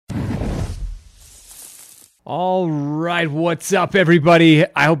All right, what's up, everybody?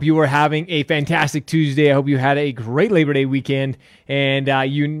 I hope you are having a fantastic Tuesday. I hope you had a great Labor Day weekend, and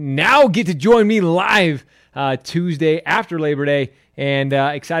you now get to join me live Tuesday after Labor Day, and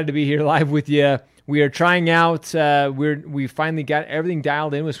excited to be here live with you. We are trying out, we finally got everything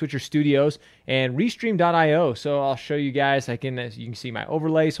dialed in with Switcher Studios and Restream.io. So I'll show you guys. You can see my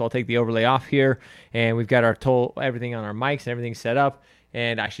overlay, so I'll take the overlay off here, and we've got everything on our mics and everything set up.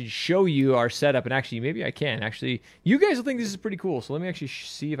 And I should show you our setup. And actually, maybe I can. Actually, you guys will think this is pretty cool. So let me actually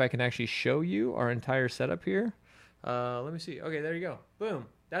see if I can actually show you our entire setup here. Let me see. Okay, there you go. Boom.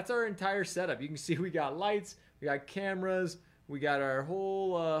 That's our entire setup. You can see we got lights, we got cameras, we got our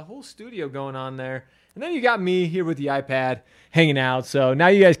whole studio going on there. And then you got me here with the iPad hanging out. So now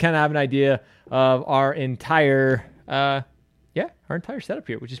you guys kind of have an idea of our entire setup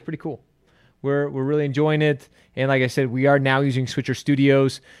here, which is pretty cool. We're really enjoying it. And like I said, we are now using Switcher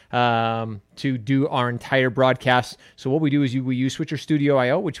Studios to do our entire broadcast. So what we do is we use Switcher Studio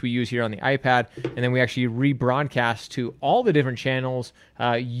IO, which we use here on the iPad, and then we actually rebroadcast to all the different channels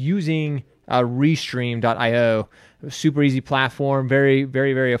using Restream.io. Super easy platform, very,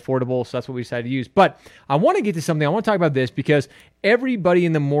 very, very affordable. So that's what we decided to use. But I want to get to something. I want to talk about this because everybody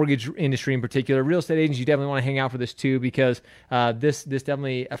in the mortgage industry in particular, real estate agents, you definitely want to hang out for this too, because this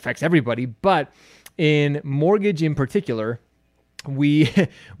definitely affects everybody. But in mortgage in particular, we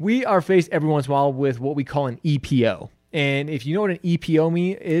are faced every once in a while with what we call an EPO. And if you know what an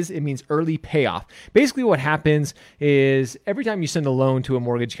EPO is, it means early payoff. Basically what happens is every time you send a loan to a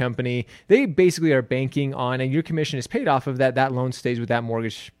mortgage company, they basically are banking on, and your commission is paid off of that loan stays with that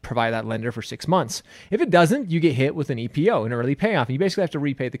mortgage provider, that lender, for 6 months. If it doesn't, you get hit with an EPO, an early payoff, and you basically have to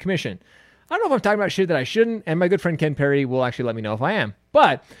repay the commission. I don't know if I'm talking about shit that I shouldn't, and my good friend Ken Perry will actually let me know if I am.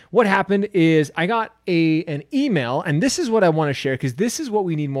 But what happened is I got an email, and this is what I want to share because this is what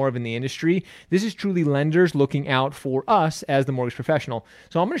we need more of in the industry. This is truly lenders looking out for us as the mortgage professional.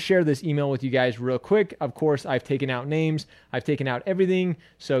 So I'm going to share this email with you guys real quick. Of course, I've taken out names. I've taken out everything,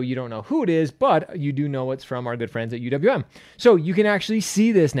 so you don't know who it is, but you do know it's from our good friends at UWM. So you can actually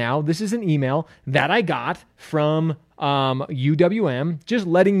see this now. This is an email that I got from UWM, just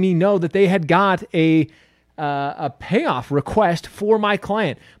letting me know that they had got a payoff request for my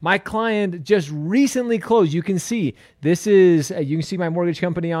client. My client just recently closed. You can see this is, you can see my mortgage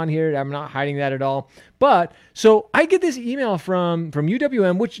company on here. I'm not hiding that at all. But so I get this email from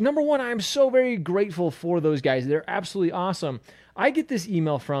UWM, which number one, I'm so very grateful for those guys. They're absolutely awesome. I get this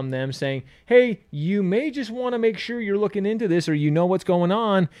email from them saying, hey, you may just want to make sure you're looking into this or you know what's going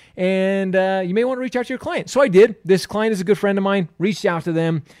on, and you may want to reach out to your client. So I did. This client is a good friend of mine, reached out to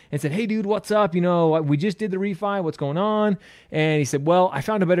them and said, hey, dude, what's up? You know, we just did the refi. What's going on? And he said, well, I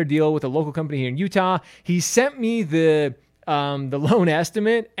found a better deal with a local company here in Utah. He sent me the loan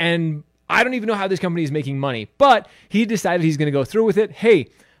estimate, and I don't even know how this company is making money, but he decided he's going to go through with it. Hey,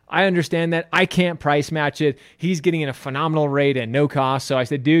 I understand that. I can't price match it. He's getting a phenomenal rate at no cost. So I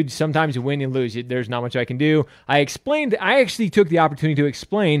said, dude, sometimes you win and lose. There's not much I can do. I actually took the opportunity to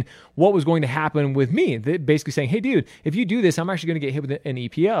explain what was going to happen with me. Basically saying, hey, dude, if you do this, I'm actually going to get hit with an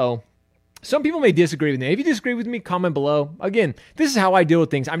EPO. Some people may disagree with me. If you disagree with me, comment below. Again, this is how I deal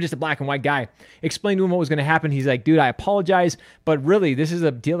with things. I'm just a black and white guy. Explained to him what was going to happen. He's like, dude, I apologize, but really, this is a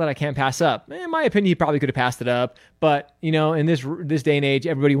deal that I can't pass up. In my opinion, he probably could have passed it up, but you know, in this day and age,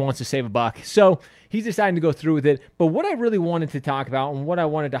 everybody wants to save a buck. So he's deciding to go through with it. But what I really wanted to talk about and what I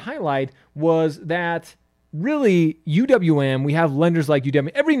wanted to highlight was that really, UWM, we have lenders like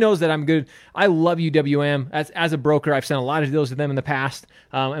UWM. Everybody knows that I'm good. I love UWM. As a broker, I've sent a lot of deals to them in the past,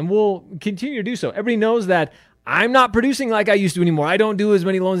 and we'll continue to do so. Everybody knows that I'm not producing like I used to anymore. I don't do as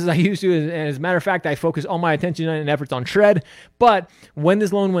many loans as I used to. And as a matter of fact, I focus all my attention and efforts on Shred. But when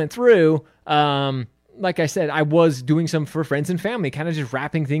this loan went through, like I said, I was doing some for friends and family, kind of just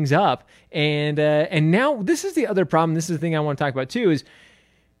wrapping things up. And now this is the other problem. This is the thing I want to talk about too, is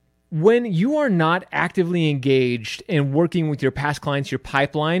when you are not actively engaged in working with your past clients, your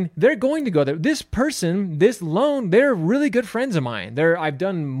pipeline, they're going to go there. This person, this loan, they're really good friends of mine. I've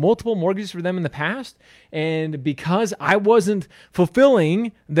done multiple mortgages for them in the past, and because I wasn't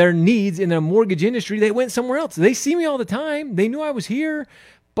fulfilling their needs in the mortgage industry, they went somewhere else. They see me all the time. They knew I was here,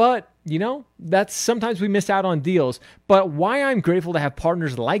 but you know, that's sometimes we miss out on deals. But why I'm grateful to have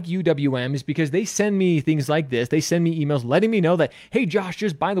partners like UWM is because they send me things like this. They send me emails letting me know that, hey, Josh,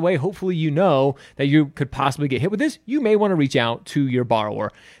 just by the way, hopefully you know that you could possibly get hit with this. You may want to reach out to your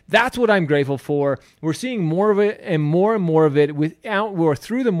borrower. That's what I'm grateful for. We're seeing more of it and more of it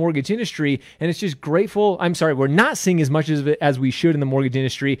through the mortgage industry. And it's just grateful. I'm sorry, we're not seeing as much of it as we should in the mortgage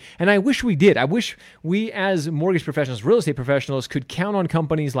industry. And I wish we did. I wish we as mortgage professionals, real estate professionals, could count on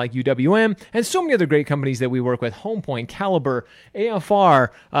companies like UWM UWM, and so many other great companies that we work with, HomePoint, Caliber, AFR,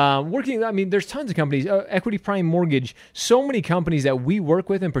 there's tons of companies, Equity Prime Mortgage, so many companies that we work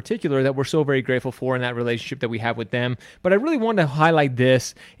with in particular that we're so very grateful for in that relationship that we have with them. But I really wanted to highlight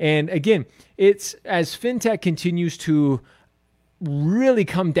this. And again, it's as fintech continues to really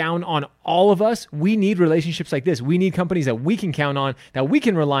come down on all of us, we need relationships like this. We need companies that we can count on, that we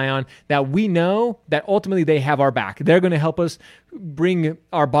can rely on, that we know that ultimately they have our back. They're going to help us bring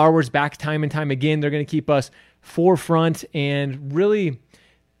our borrowers back time and time again. They're going to keep us forefront. And really,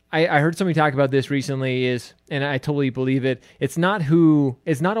 I heard somebody talk about this recently and I totally believe it. It's not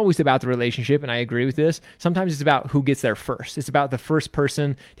always about the relationship, and I agree with this. Sometimes it's about who gets there first. It's about the first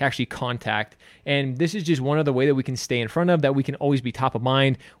person to actually contact. And this is just one other way that we can stay in front of, that we can always be top of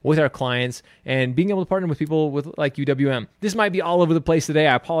mind with our clients and being able to partner with people like UWM. This might be all over the place today.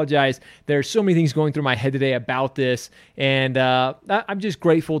 I apologize. There's so many things going through my head today about this. And I'm just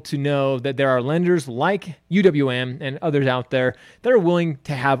grateful to know that there are lenders like UWM and others out there that are willing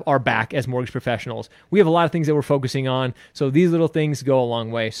to have our back as mortgage professionals. We have a lot of things that we're focusing on, so these little things go a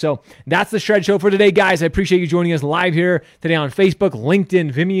long way. So that's the Shred Show for today, guys. I appreciate you joining us live here today on Facebook,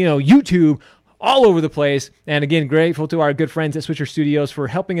 LinkedIn, Vimeo, YouTube, all over the place. And again, grateful to our good friends at Switcher Studios for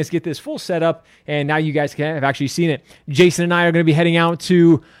helping us get this full setup. And now you guys have actually seen it. Jason and I are going to be heading out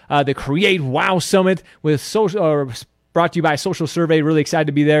to the Create Wow Summit with brought to you by Social Survey. Really excited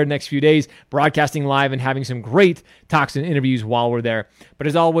to be there the next few days, broadcasting live and having some great talks and interviews while we're there. But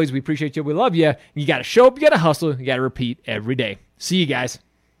as always, we appreciate you. We love you. You got to show up, you got to hustle, you got to repeat every day. See you guys.